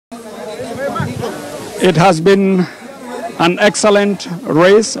It has been an excellent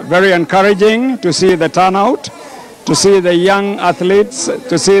race, very encouraging to see the turnout, to see the young athletes,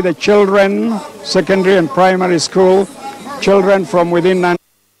 to see the children, secondary and primary school, children from within Nandi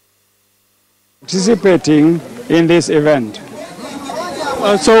participating in this event.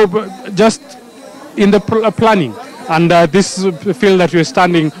 So just in the planning, and this field that we're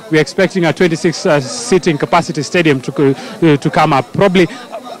standing, we're expecting a 26-seating capacity stadium to come up. Probably,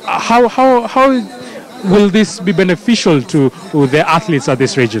 how will this be beneficial to the athletes of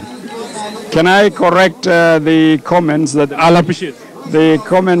this region? Can I correct the comments that I'll appreciate the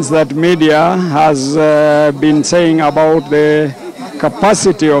comments that media has been saying about the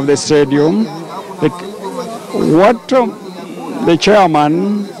capacity of the stadium? What the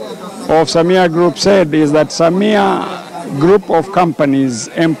chairman of Samia Group said is that Samia Group of companies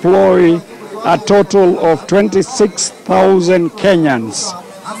employ a total of 26,000 Kenyans.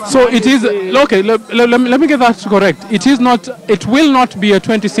 So it is okay. Let me get that correct. It is not. It will not be a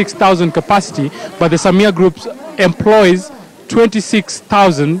 26,000 capacity, but the Samia Group employs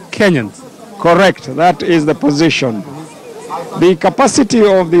 26,000 Kenyans. Correct. That is the position. The capacity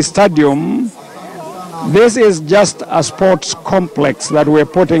of the stadium. This is just a sports complex that we're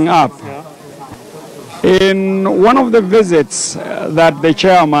putting up. In one of the visits that the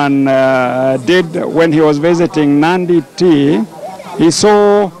chairman did when he was visiting Nandi tea, he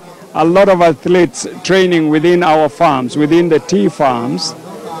saw a lot of athletes training within our farms, within the tea farms.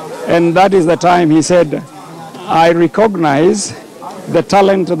 And that is the time he said, I recognize the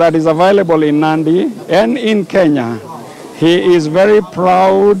talent that is available in Nandi and in Kenya. He is very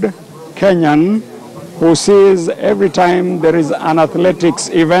proud Kenyan who sees every time there is an athletics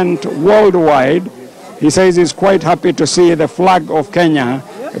event worldwide, he says he's quite happy to see the flag of Kenya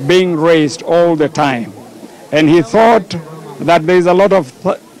being raised all the time. And he thought that there is a lot of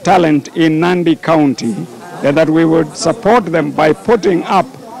talent in Nandi County and that we would support them by putting up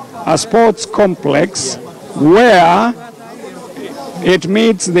a sports complex where it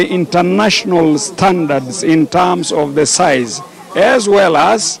meets the international standards in terms of the size, as well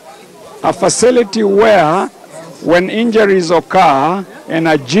as a facility where when injuries occur and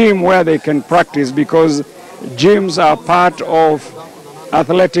a gym where they can practice, because gyms are part of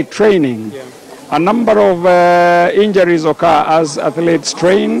athletic training. A number of injuries occur as athletes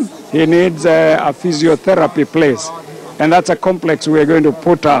train. He needs a physiotherapy place, and that's a complex we're going to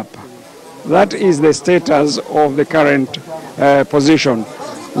put up. That is the status of the current position.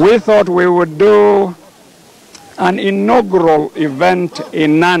 We thought we would do an inaugural event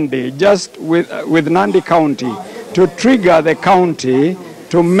in Nandi, just with Nandi County, to trigger the county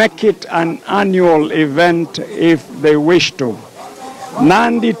to make it an annual event if they wish to.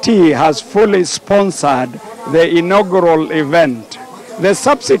 Nandi Tea has fully sponsored the inaugural event. The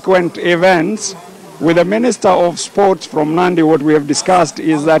subsequent events with the Minister of Sports from Nandi, what we have discussed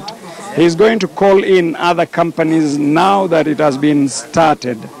is that he's going to call in other companies now that it has been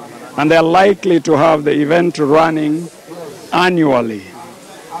started, and they're likely to have the event running annually.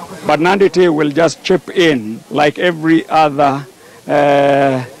 But Nandi Tea will just chip in like every other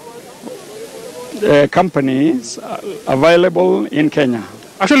companies available in Kenya.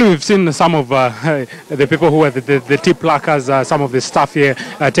 Actually, we've seen some of the people who are the tea pluckers, some of the staff here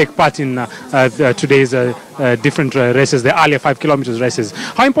take part in today's different races, the earlier 5 kilometers races.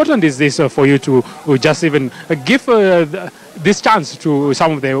 How important is this for you to just even give this chance to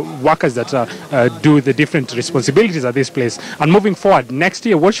some of the workers that do the different responsibilities at this place? And moving forward, next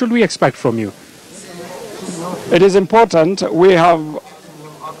year, what should we expect from you? It is important. We have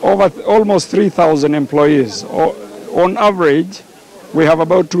almost 3,000 employees. On average, we have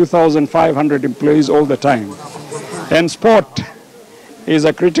about 2,500 employees all the time. And sport is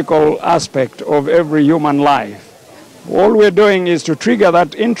a critical aspect of every human life. All we're doing is to trigger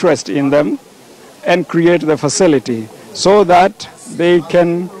that interest in them and create the facility so that they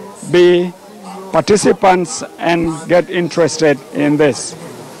can be participants and get interested in this.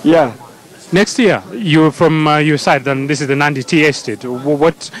 Yeah. Next year, from your side, then this is the Nandi Tea Estate.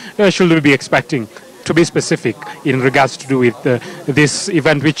 What should we be expecting, to be specific, in regards to do with this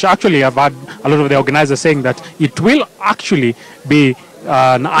event, which actually I've had a lot of the organizers saying that it will actually be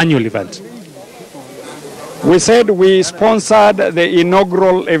an annual event? We said we sponsored the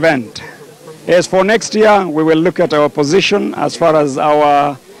inaugural event. As for next year, we will look at our position as far as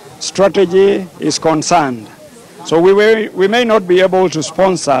our strategy is concerned. So we may not be able to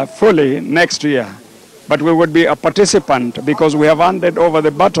sponsor fully next year, but we would be a participant because we have handed over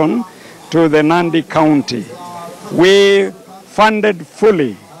the baton to the Nandi County. We funded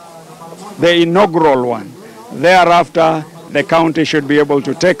fully the inaugural one. Thereafter, the county should be able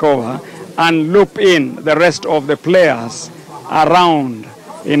to take over and loop in the rest of the players around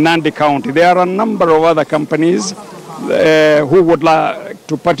in Nandi County. There are a number of other companies who would like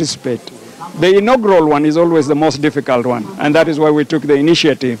to participate. The inaugural one is always the most difficult one, and that is why we took the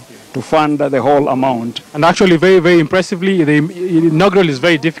initiative to fund the whole amount. And actually, very, very impressively, the inaugural is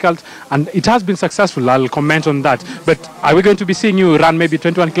very difficult, and it has been successful. I'll comment on that. But are we going to be seeing you run maybe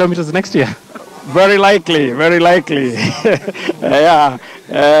 21 kilometers next year? Very likely, very likely. Yeah.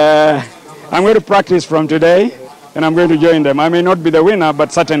 I'm going to practice from today, and I'm going to join them. I may not be the winner,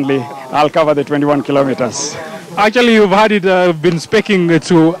 but certainly I'll cover the 21 kilometers. Actually, you've had it, been speaking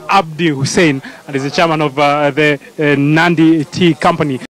to Abdi Hussein, and he's the chairman of the Nandi Tea Company.